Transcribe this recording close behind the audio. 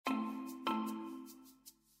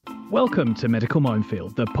Welcome to Medical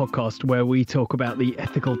Minefield, the podcast where we talk about the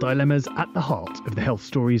ethical dilemmas at the heart of the health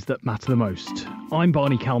stories that matter the most. I'm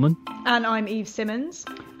Barney Calman. And I'm Eve Simmons.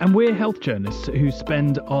 And we're health journalists who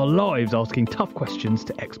spend our lives asking tough questions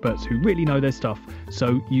to experts who really know their stuff,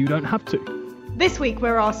 so you don't have to. This week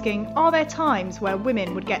we're asking, are there times where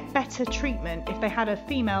women would get better treatment if they had a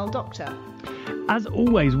female doctor? As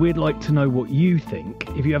always, we'd like to know what you think.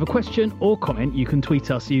 If you have a question or comment, you can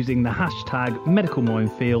tweet us using the hashtag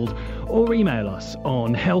MedicalMinefield or email us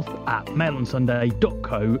on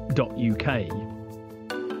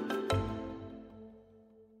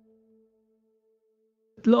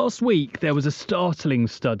health@mailonsunday.co.uk. Last week, there was a startling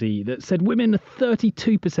study that said women are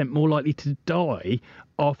 32% more likely to die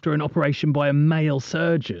after an operation by a male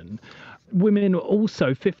surgeon. Women are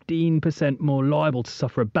also 15% more liable to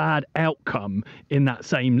suffer a bad outcome in that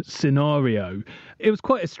same scenario. It was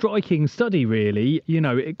quite a striking study, really. You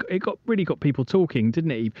know, it really got people talking,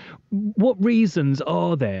 didn't it, Eve? What reasons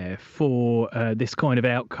are there for this kind of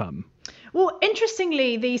outcome? Well,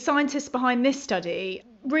 interestingly, the scientists behind this study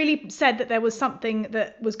really said that there was something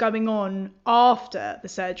that was going on after the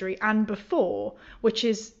surgery and before, which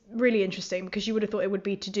is really interesting because you would have thought it would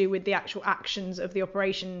be to do with the actual actions of the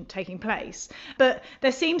operation taking place. But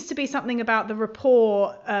there seems to be something about the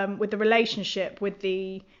rapport with the relationship with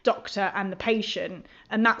the doctor and the patient,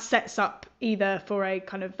 and that sets up either for a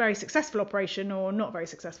kind of very successful operation or not very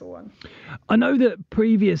successful one. I know that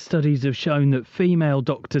previous studies have shown that female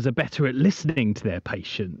doctors are better at listening to their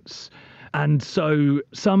patients. And so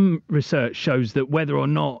some research shows that whether or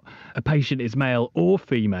not a patient is male or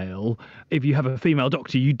female, if you have a female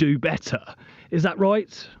doctor, you do better. Is that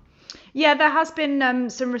right? Yeah, there has been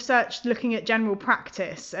some research looking at general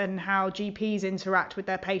practice and how GPs interact with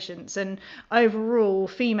their patients. And overall,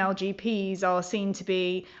 female GPs are seen to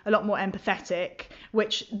be a lot more empathetic,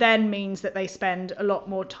 which then means that they spend a lot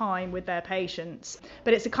more time with their patients.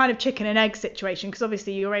 But it's a kind of chicken and egg situation because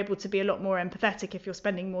obviously you're able to be a lot more empathetic if you're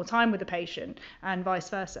spending more time with the patient and vice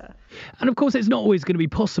versa. And of course, it's not always going to be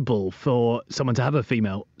possible for someone to have a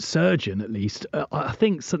female surgeon, at least. I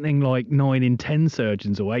think something like 9 in 10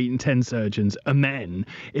 surgeons or 8 in 10 surgeons are men.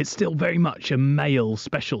 It's still very much a male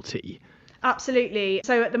specialty. Absolutely.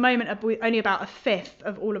 So at the moment, only about a fifth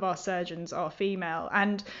of all of our surgeons are female.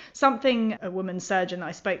 And something a woman surgeon that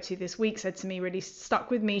I spoke to this week said to me really stuck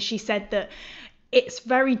with me. She said that it's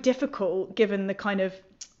very difficult, given the kind of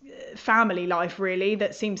family life really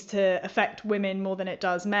that seems to affect women more than it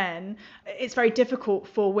does men. It's very difficult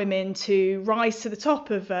for women to rise to the top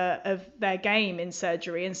of their game in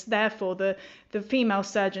surgery, and therefore the female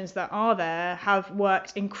surgeons that are there have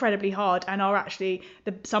worked incredibly hard and are actually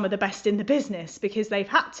some of the best in the business because they've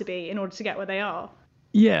had to be in order to get where they are.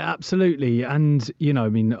 Yeah, absolutely. And, you know, I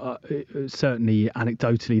mean, certainly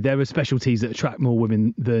anecdotally, there are specialties that attract more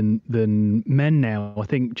women than men now. I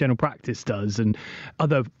think general practice does, and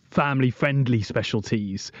other family-friendly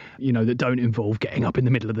specialties, you know, that don't involve getting up in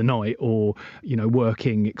the middle of the night or, you know,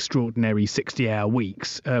 working extraordinary 60-hour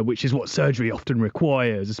weeks, which is what surgery often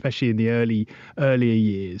requires, especially in the earlier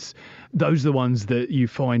years. Those are the ones that you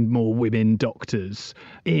find more women doctors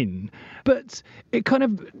in. But it kind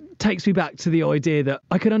of takes me back to the idea that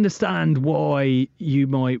I can understand why you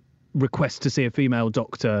might request to see a female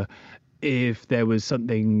doctor if there was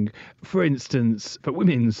something, for instance, for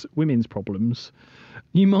women's problems.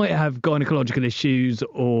 You might have gynecological issues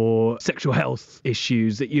or sexual health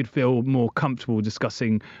issues that you'd feel more comfortable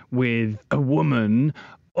discussing with a woman.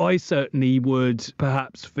 I certainly would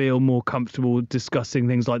perhaps feel more comfortable discussing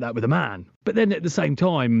things like that with a man. But then at the same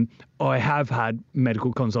time, I have had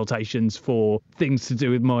medical consultations for things to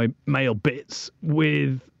do with my male bits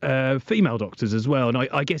with female doctors as well. And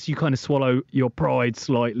I guess you kind of swallow your pride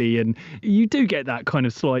slightly and you do get that kind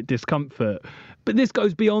of slight discomfort. But this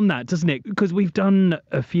goes beyond that, doesn't it? Because we've done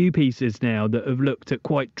a few pieces now that have looked at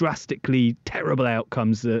quite drastically terrible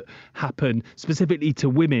outcomes that happen specifically to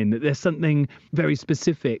women, that there's something very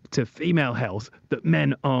specific to female health that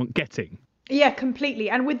men aren't getting. Yeah, completely.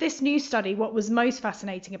 And with this new study, what was most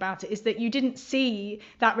fascinating about it is that you didn't see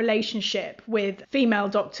that relationship with female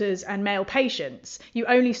doctors and male patients. You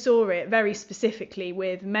only saw it very specifically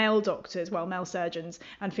with male doctors, male surgeons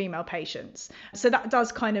and female patients. So that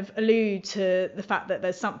does kind of allude to the fact that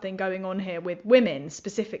there's something going on here with women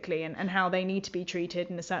specifically and how they need to be treated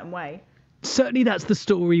in a certain way. Certainly that's the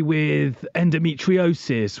story with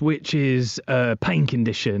endometriosis, which is a pain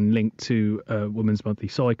condition linked to a woman's monthly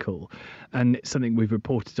cycle. And it's something we've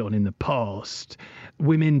reported on in the past.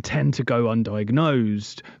 Women tend to go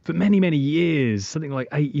undiagnosed for many, many years, something like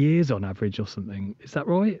 8 years on average or something. Is that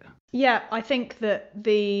right? Yeah, I think that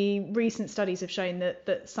the recent studies have shown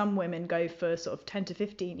that some women go for sort of 10 to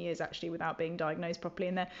 15 years actually without being diagnosed properly,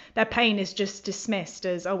 and their pain is just dismissed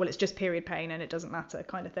as, oh well, it's just period pain and it doesn't matter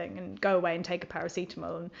kind of thing, and go away and take a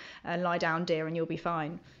paracetamol and lie down, dear, and you'll be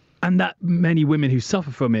fine. And that many women who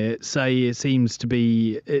suffer from it say it tends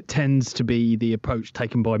to be the approach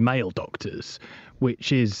taken by male doctors,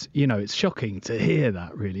 which is, it's shocking to hear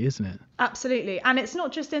that, really, isn't it? Absolutely. And it's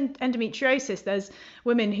not just in endometriosis. There's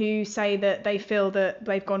women who say that they feel that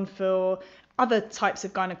they've gone for other types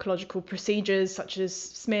of gynecological procedures, such as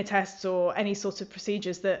smear tests or any sort of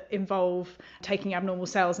procedures that involve taking abnormal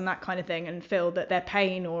cells and that kind of thing, and feel that their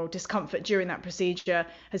pain or discomfort during that procedure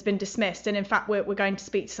has been dismissed. And in fact, we're going to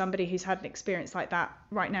speak to somebody who's had an experience like that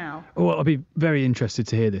right now. Well, I'll be very interested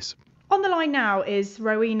to hear this. On the line now is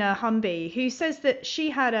Rowena Humby, who says that she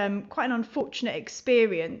had quite an unfortunate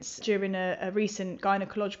experience during a recent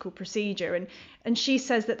gynecological procedure, and she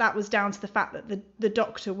says that was down to the fact that the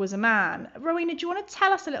doctor was a man. Rowena, do you want to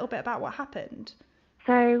tell us a little bit about what happened?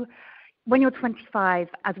 So when you're 25,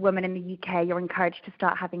 as a woman in the UK, you're encouraged to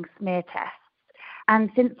start having smear tests. And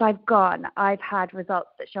since I've gone, I've had results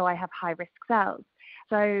that show I have high-risk cells.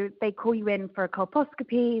 So they call you in for a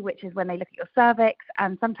colposcopy, which is when they look at your cervix,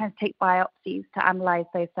 and sometimes take biopsies to analyze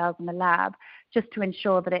those cells in the lab, just to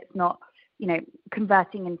ensure that it's not,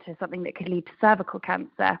 converting into something that could lead to cervical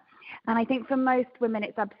cancer. And I think for most women,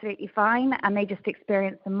 it's absolutely fine, and they just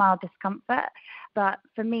experience some mild discomfort. But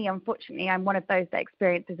for me, unfortunately, I'm one of those that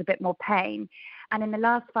experiences a bit more pain. And in the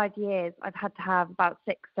last 5 years, I've had to have about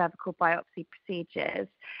 6 cervical biopsy procedures.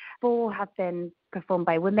 4 have been performed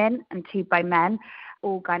by women and 2 by men,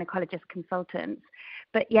 all gynecologist consultants.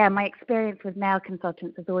 But yeah, my experience with male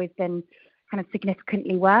consultants has always been kind of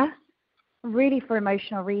significantly worse, really for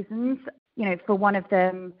emotional reasons. For one of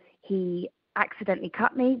them, he accidentally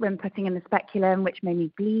cut me when putting in the speculum, which made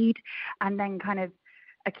me bleed, and then kind of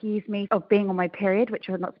accused me of being on my period, which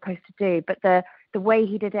I was not supposed to do. But the way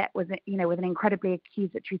he did it was, with an incredibly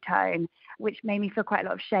accusatory tone, which made me feel quite a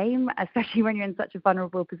lot of shame, especially when you're in such a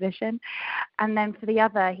vulnerable position. And then for the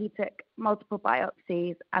other, he took multiple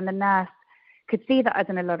biopsies, and the nurse could see that I was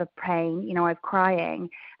in a lot of pain. I was crying,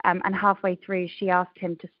 and halfway through, she asked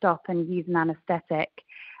him to stop and use an anaesthetic,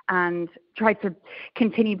 and tried to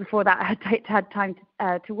continue before that. I had time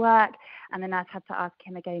to work, and the nurse had to ask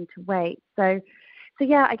him again to wait. So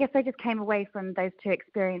yeah, I guess I just came away from those 2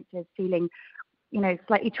 experiences feeling,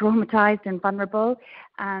 slightly traumatized and vulnerable.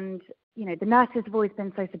 And, the nurses have always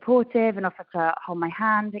been so supportive and offered to hold my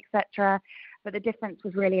hand, etc. But the difference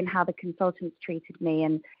was really in how the consultants treated me.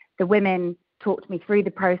 And the women talked me through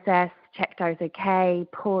the process, checked I was okay,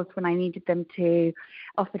 paused when I needed them to,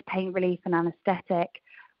 offered pain relief and anaesthetic.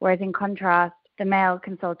 Whereas in contrast, the male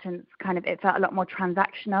consultants it felt a lot more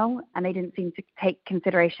transactional, and they didn't seem to take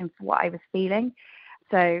consideration for what I was feeling.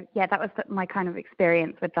 So yeah, that was my kind of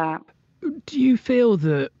experience with that. Do you feel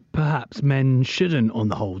that perhaps men shouldn't, on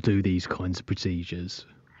the whole, do these kinds of procedures?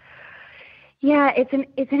 Yeah, it's an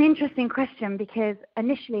interesting question, because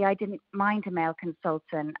initially I didn't mind a male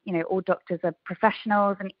consultant. All doctors are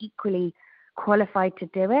professionals and equally qualified to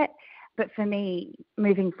do it. But for me,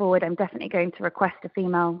 moving forward, I'm definitely going to request a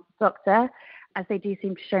female doctor, as they do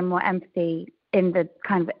seem to show more empathy in the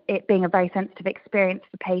kind of it being a very sensitive experience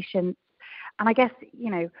for patients. And I guess,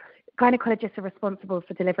 gynecologists are responsible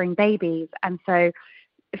for delivering babies. And so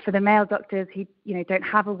for the male doctors who, don't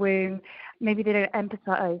have a womb, maybe they don't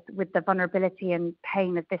empathise with the vulnerability and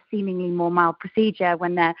pain of this seemingly more mild procedure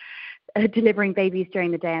when they're delivering babies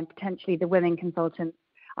during the day, and potentially the women consultants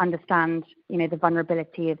understand, the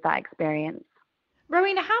vulnerability of that experience.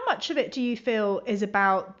 Rowena, how much of it do you feel is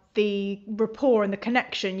about the rapport and the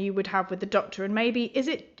connection you would have with the doctor? And maybe is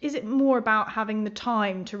it more about having the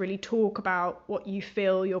time to really talk about what you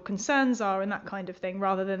feel your concerns are and that kind of thing,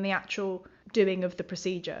 rather than the actual doing of the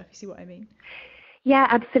procedure? If you see what I mean? Yeah,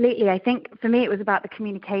 absolutely. I think for me it was about the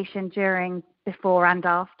communication during, before and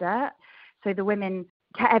after. So the women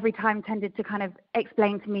every time tended to kind of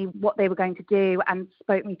explain to me what they were going to do, and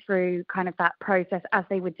spoke me through kind of that process as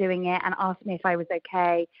they were doing it, and asked me if I was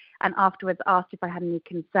okay, and afterwards asked if I had any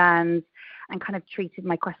concerns, and kind of treated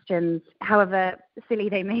my questions, however silly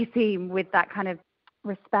they may seem, with that kind of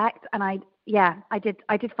respect. And I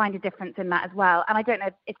did find a difference in that as well. And I don't know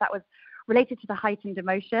if that was related to the heightened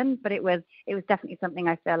emotion, but it was definitely something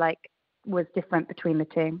I feel like was different between the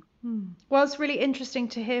 2. Well, it's really interesting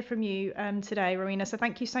to hear from you today, Rowena. So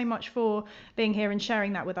thank you so much for being here and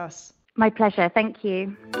sharing that with us. My pleasure. Thank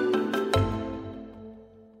you.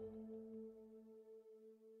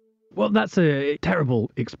 Well, that's a terrible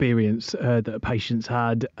experience that a patient's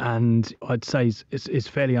had, and I'd say it's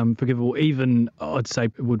fairly unforgivable. Even I'd say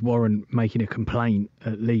it would warrant making a complaint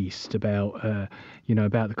at least about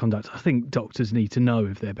about the conduct. I think doctors need to know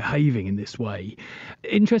if they're behaving in this way.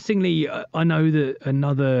 Interestingly, I know that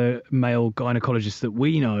another male gynecologist that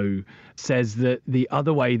we know says that the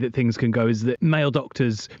other way that things can go is that male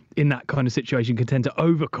doctors in that kind of situation can tend to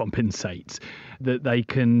overcompensate, that they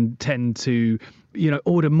can tend to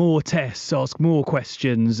order more tests, ask more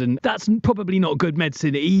questions, and that's probably not good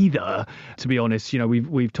medicine either, to be honest.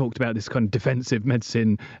 We've talked about this kind of defensive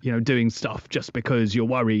medicine, doing stuff just because you're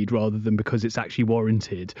worried rather than because it's actually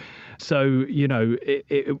warranted. So,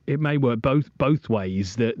 it may work both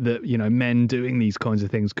ways, that men doing these kinds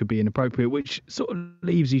of things could be inappropriate, which sort of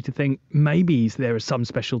leaves you to think maybe there are some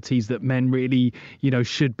specialties that men really,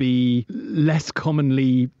 should be less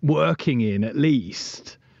commonly working in, at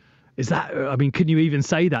least. Is that, can you even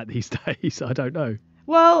say that these days? I don't know.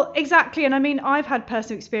 Well, exactly. And I've had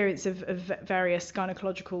personal experience of various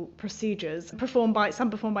gynecological procedures performed by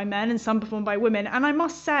men and some performed by women. And I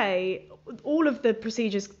must say, all of the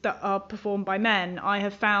procedures that are performed by men, I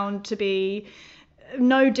have found to be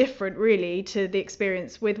no different really to the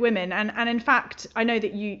experience with women. And in fact, I know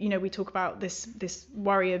that we talk about this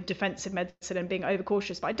worry of defensive medicine and being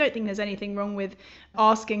overcautious, but I don't think there's anything wrong with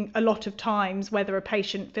asking a lot of times whether a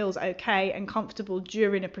patient feels okay and comfortable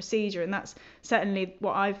during a procedure, and that's certainly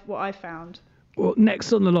what I've found. Well,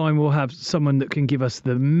 next on the line we'll have someone that can give us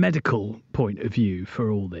the medical point of view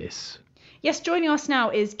for all this. Yes, joining us now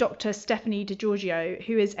is Dr. Stephanie DiGiorgio,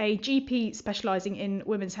 who is a GP specialising in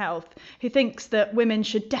women's health, who thinks that women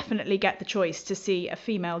should definitely get the choice to see a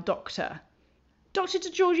female doctor. Dr.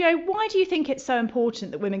 DiGiorgio, why do you think it's so important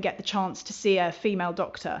that women get the chance to see a female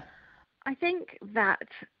doctor? I think that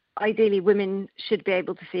ideally women should be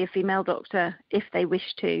able to see a female doctor if they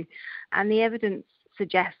wish to, and the evidence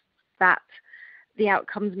suggests that the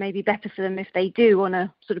outcomes may be better for them if they do on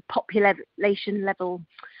a sort of population level.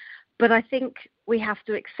 But I think we have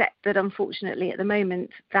to accept that, unfortunately, at the moment,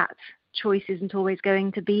 that choice isn't always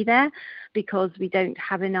going to be there because we don't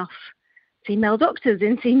have enough female doctors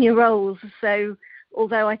in senior roles. So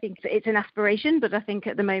although I think that it's an aspiration, but I think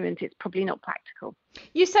at the moment it's probably not practical.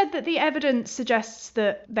 You said that the evidence suggests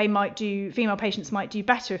that female patients might do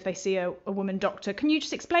better if they see a woman doctor. Can you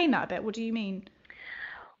just explain that a bit? What do you mean?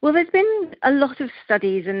 Well, there's been a lot of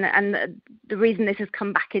studies, and the reason this has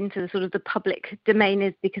come back into the sort of the public domain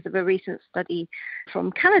is because of a recent study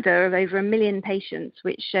from Canada of over 1 million patients,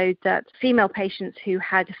 which showed that female patients who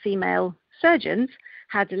had female surgeons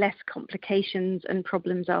had less complications and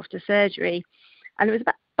problems after surgery. And it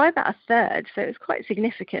was by about a third, so it was quite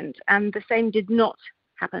significant. And the same did not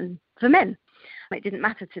happen for men. It didn't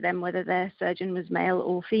matter to them whether their surgeon was male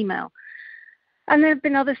or female. And there have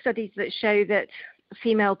been other studies that show that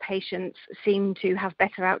female patients seem to have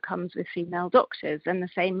better outcomes with female doctors, and the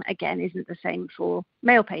same again isn't the same for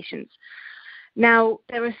male patients. Now,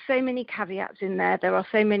 there are so many caveats in there. There are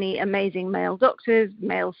so many amazing male doctors,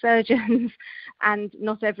 male surgeons, and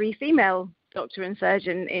not every female doctor and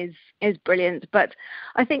surgeon is brilliant. But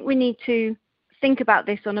I think we need to think about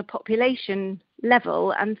this on a population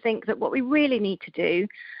level and think that what we really need to do,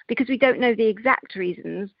 because we don't know the exact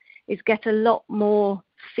reasons, is get a lot more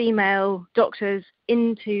female doctors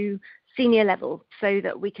into senior level so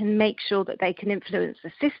that we can make sure that they can influence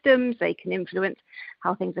the systems, they can influence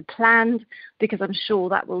how things are planned, because I'm sure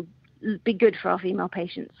that will be good for our female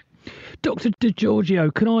patients. Dr.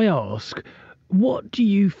 DiGiorgio, can I ask, what do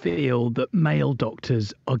you feel that male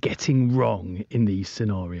doctors are getting wrong in these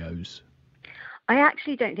scenarios? I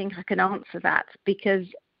actually don't think I can answer that, because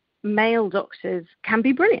male doctors can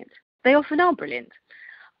be brilliant. They often are brilliant.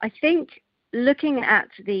 I think looking at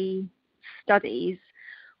the studies,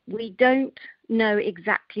 we don't know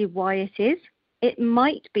exactly why it is. It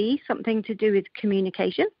might be something to do with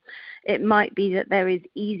communication. It might be that there is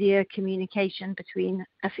easier communication between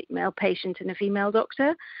a female patient and a female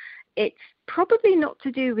doctor. It's probably not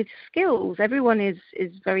to do with skills. Everyone is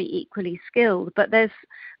very equally skilled, but there's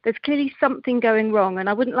clearly something going wrong. And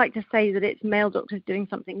I wouldn't like to say that it's male doctors doing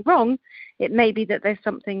something wrong. It may be that there's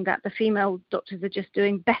something that the female doctors are just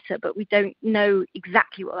doing better, but we don't know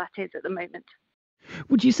exactly what that is at the moment.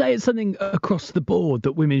 Would you say it's something across the board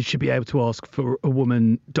that women should be able to ask for a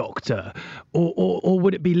woman doctor, or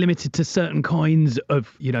would it be limited to certain kinds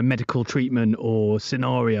of, medical treatment or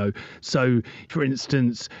scenario? So, for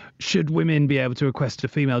instance, should women be able to request a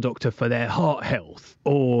female doctor for their heart health,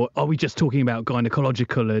 or are we just talking about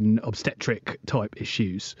gynecological and obstetric type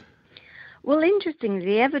issues? Well, interestingly,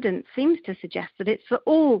 the evidence seems to suggest that it's for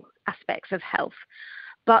all aspects of health.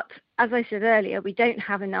 But as I said earlier, we don't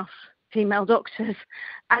have enough female doctors,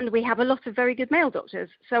 and we have a lot of very good male doctors.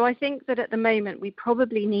 So I think that at the moment we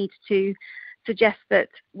probably need to suggest that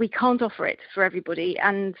we can't offer it for everybody.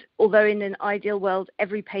 And although in an ideal world,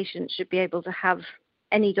 every patient should be able to have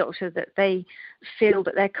any doctor that they feel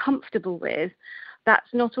that they're comfortable with,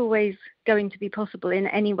 that's not always going to be possible in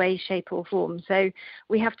any way, shape or form. So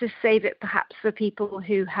we have to save it perhaps for people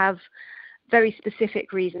who have very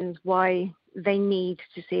specific reasons why they need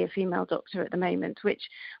to see a female doctor at the moment, which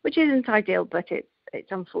isn't ideal, but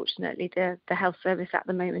it's unfortunately the health service at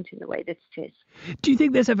the moment in the way that it is. Do you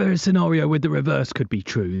think there's ever a scenario where the reverse could be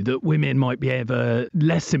true, that women might be ever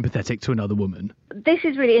less sympathetic to another woman? This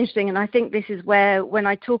is really interesting, and I think this is where, when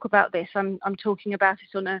I talk about this, I'm talking about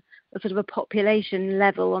it on a sort of a population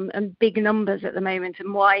level and big numbers at the moment,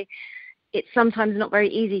 and why it's sometimes not very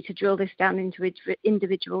easy to drill this down into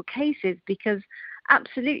individual cases, because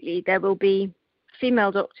absolutely there will be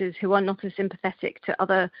female doctors who are not as sympathetic to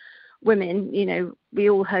other women. You know, we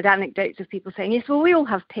all heard anecdotes of people saying, yes, well, we all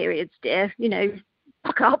have periods, dear, you know,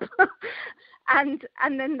 fuck up. and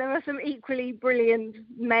then there are some equally brilliant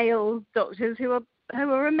male doctors who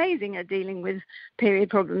are amazing at dealing with period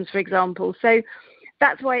problems, for example. So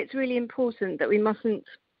that's why it's really important that we mustn't,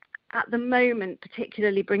 at the moment,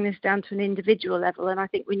 particularly bring this down to an individual level. And I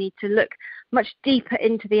think we need to look much deeper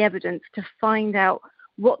into the evidence to find out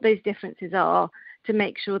what those differences are, to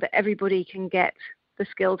make sure that everybody can get the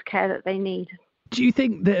skilled care that they need. Do you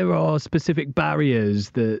think there are specific barriers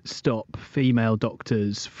that stop female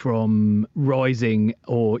doctors from rising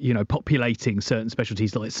or, you know, populating certain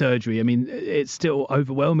specialties like surgery? I mean, it's still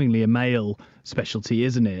overwhelmingly a male specialty,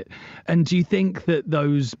 isn't it? And do you think that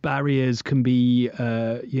those barriers can be,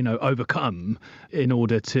 overcome in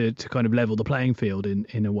order to kind of level the playing field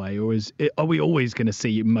in a way? Or are we always going to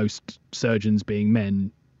see most surgeons being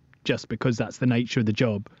men just because that's the nature of the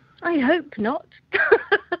job? I hope not.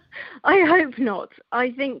 I hope not.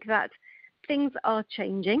 I think that things are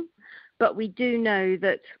changing, but we do know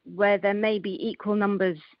that where there may be equal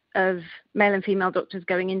numbers of male and female doctors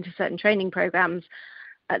going into certain training programs,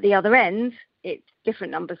 at the other end, it's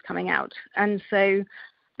different numbers coming out. And so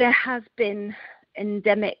there has been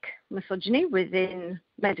endemic misogyny within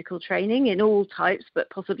medical training in all types, but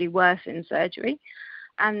possibly worse in surgery.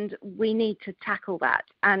 And we need to tackle that.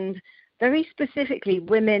 And very specifically,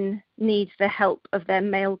 women need the help of their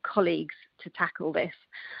male colleagues to tackle this.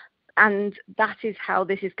 And that is how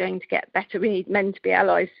this is going to get better. We need men to be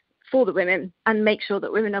allies for the women and make sure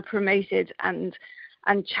that women are promoted and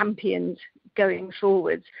championed going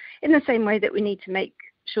forwards, in the same way that we need to make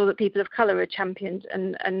sure that people of colour are championed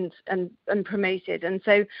and promoted. And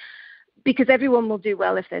so, because everyone will do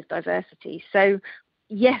well if there's diversity. So,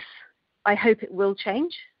 yes, I hope it will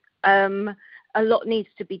change. A lot needs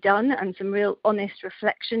to be done, and some real honest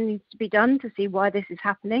reflection needs to be done to see why this is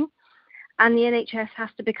happening. And the NHS has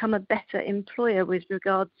to become a better employer with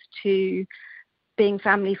regards to being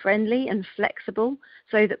family friendly and flexible,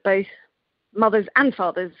 so that both mothers and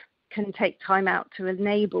fathers can take time out to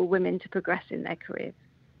enable women to progress in their careers.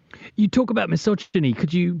 You talk about misogyny.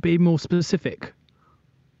 Could you be more specific?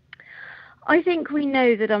 I think we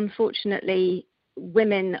know that unfortunately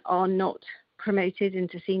women are not promoted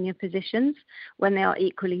into senior positions when they are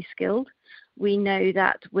equally skilled. We know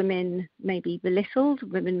that women may be belittled,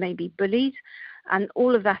 women may be bullied, and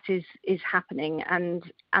all of that is happening, and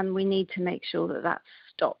we need to make sure that that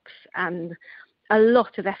stops. And a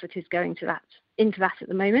lot of effort is going into that at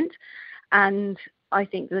the moment, and I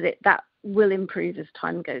think that that will improve as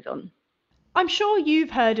time goes on. I'm sure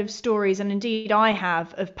you've heard of stories, and indeed I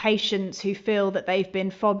have, of patients who feel that they've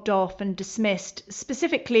been fobbed off and dismissed,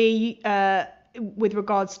 specifically with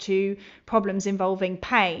regards to problems involving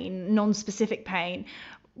pain, non-specific pain.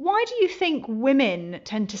 Why do you think women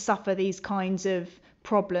tend to suffer these kinds of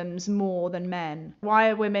problems more than men? Why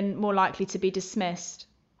are women more likely to be dismissed?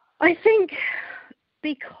 I think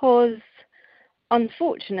because,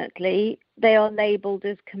 unfortunately, they are labelled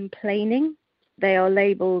as complaining. They are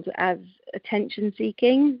labelled as attention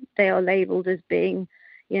seeking. They are labelled as being,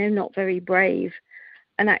 not very brave.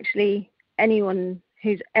 And actually, anyone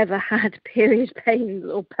who's ever had period pains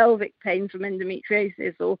or pelvic pain from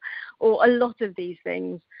endometriosis or a lot of these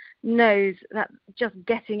things knows that just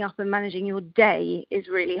getting up and managing your day is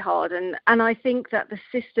really hard. And I think that the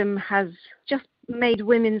system has just made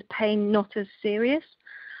women's pain not as serious,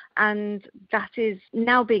 and that is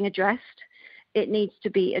now being addressed. It needs to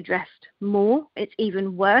be addressed more. It's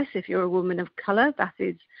even worse if you're a woman of colour. That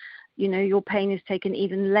is, your pain is taken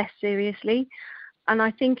even less seriously. And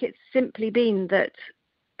I think it's simply been that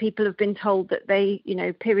people have been told that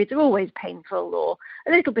periods are always painful, or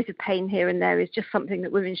a little bit of pain here and there is just something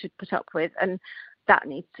that women should put up with, and that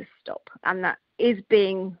needs to stop. And that is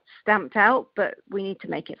being stamped out, but we need to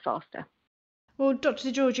make it faster. Well, Dr.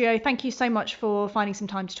 DiGiorgio, thank you so much for finding some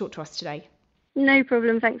time to talk to us today. No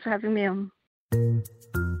problem. Thanks for having me on.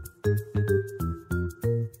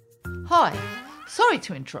 Hi. Sorry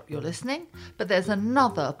to interrupt your listening, but there's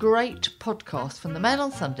another great podcast from the Mail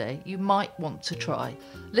on Sunday you might want to try.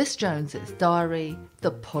 Liz Jones's Diary,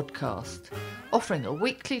 the podcast, offering a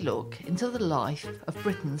weekly look into the life of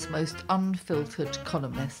Britain's most unfiltered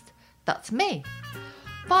columnist. That's me.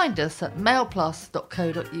 Find us at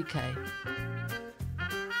mailplus.co.uk.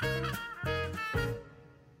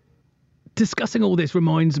 Discussing all this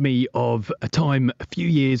reminds me of a time a few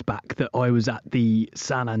years back that I was at the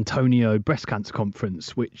San Antonio Breast Cancer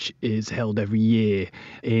Conference, which is held every year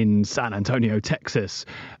in San Antonio, Texas.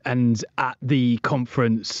 And at the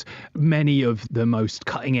conference, many of the most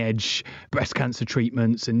cutting edge breast cancer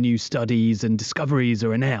treatments and new studies and discoveries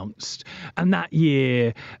are announced. And that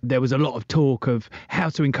year, there was a lot of talk of how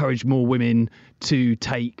to encourage more women to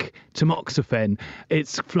take tamoxifen.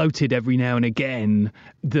 It's floated every now and again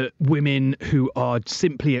that women who are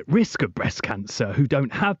simply at risk of breast cancer, who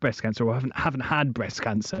don't have breast cancer or haven't had breast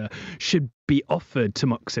cancer, should be offered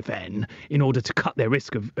tamoxifen in order to cut their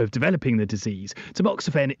risk of developing the disease.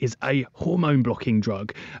 Tamoxifen is a hormone blocking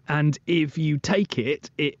drug, and if you take it,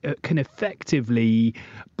 it can effectively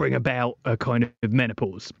bring about a kind of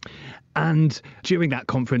menopause. And during that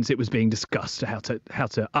conference, it was being discussed how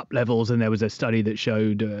to up levels, and there was a study that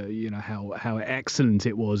showed how excellent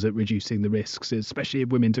it was at reducing the risks, especially if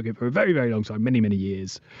women took it for a very, very long time, many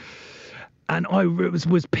years. And I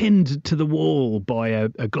was pinned to the wall by a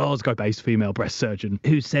Glasgow-based female breast surgeon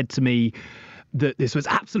who said to me that this was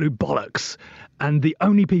absolute bollocks, and the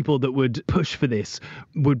only people that would push for this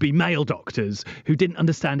would be male doctors who didn't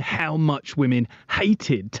understand how much women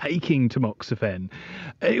hated taking tamoxifen.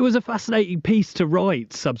 It was a fascinating piece to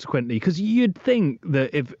write subsequently, because you'd think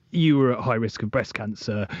that if you were at high risk of breast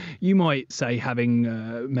cancer, you might say having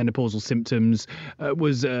menopausal symptoms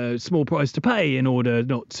was a small price to pay in order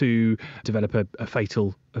not to develop a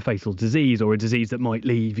fatal disease, or a disease that might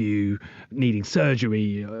leave you needing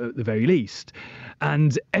surgery at the very least.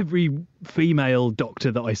 And every female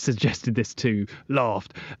doctor that I suggested this to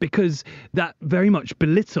laughed, because that very much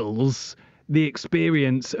belittles the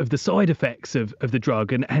experience of the side effects of the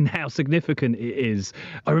drug and how significant it is.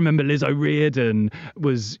 I remember Liz O'Riordan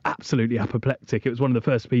was absolutely apoplectic. It was one of the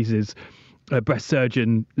first pieces. Breast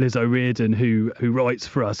surgeon Liz O'Riordan, who writes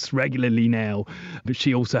for us regularly now, but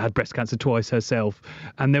she also had breast cancer twice herself,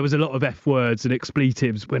 and there was a lot of F words and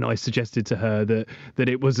expletives when I suggested to her that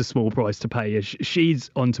it was a small price to pay. She's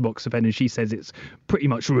on tamoxifen and she says it's pretty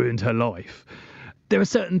much ruined her life. There are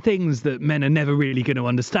certain things that men are never really going to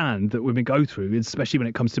understand that women go through, especially when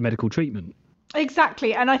it comes to medical treatment.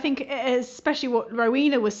 Exactly. And I think especially what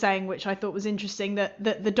Rowena was saying, which I thought was interesting, that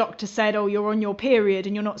the doctor said, oh, you're on your period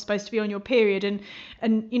and you're not supposed to be on your period.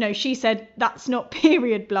 And she said that's not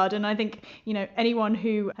period blood. And I think, anyone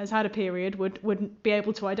who has had a period wouldn't be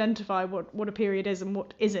able to identify what a period is and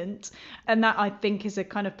what isn't. And that, I think, is a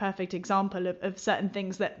kind of perfect example of certain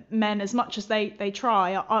things that men, as much as they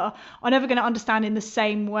try, are never going to understand in the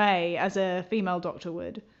same way as a female doctor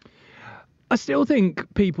would. I still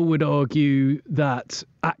think people would argue that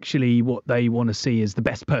actually what they want to see is the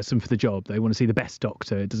best person for the job. They want to see the best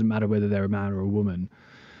doctor. It doesn't matter whether they're a man or a woman.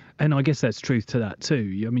 And I guess there's truth to that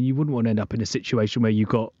too. I mean, you wouldn't want to end up in a situation where you've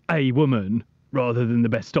got a woman rather than the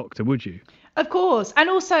best doctor, would you? Of course. And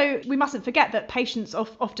also, we mustn't forget that patients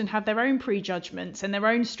often have their own prejudgments and their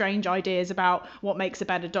own strange ideas about what makes a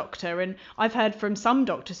better doctor. And I've heard from some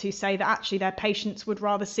doctors who say that actually their patients would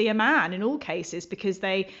rather see a man in all cases, because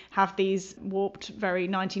they have these warped, very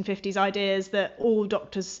 1950s ideas that all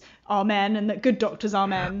doctors are men and that good doctors are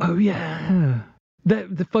men. Oh, yeah.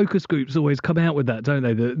 The focus groups always come out with that, don't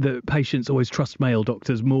they? The patients always trust male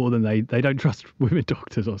doctors more than they don't trust women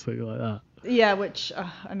doctors or something like that. Yeah, which,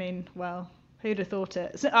 who'd have thought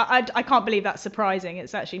it? So I can't believe that's surprising.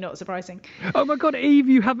 It's actually not surprising. Oh my God, Eve,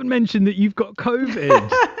 you haven't mentioned that you've got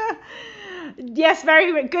COVID. Yes,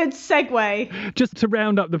 very good segue. Just to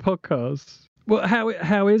round up the podcast. Well,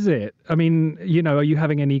 how is it? I mean, are you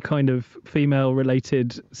having any kind of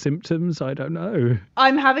female-related symptoms? I don't know.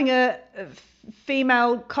 I'm having a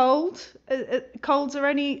female cold. Colds are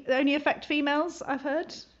only affect females, I've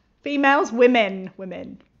heard. Females, women.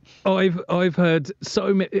 I've heard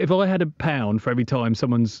so many. If I had £1 for every time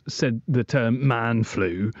someone's said the term man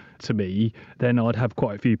flu to me, then I'd have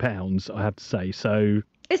quite a few pounds, I have to say. So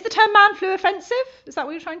Is the term man flu offensive? Is that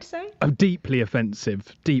what you're trying to say? Oh, deeply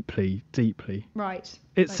offensive. Deeply. Right.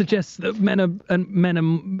 It suggests that men are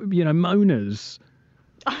moaners.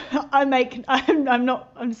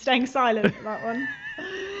 I'm staying silent for that one.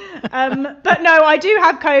 But no, I do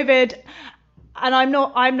have COVID, and I'm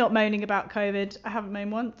not moaning about COVID. I haven't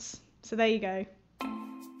moaned once. So there you go.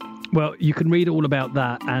 Well, you can read all about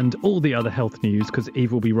that and all the other health news, because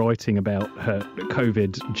Eve will be writing about her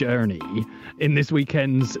COVID journey in this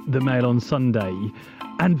weekend's The Mail on Sunday.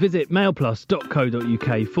 And visit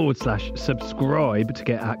mailplus.co.uk/subscribe to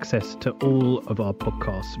get access to all of our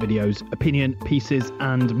podcasts, videos, opinion pieces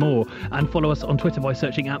and more. And follow us on Twitter by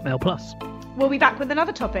searching @MailPlus. We'll be back with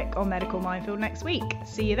another topic on Medical Minefield next week.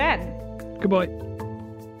 See you then. Goodbye.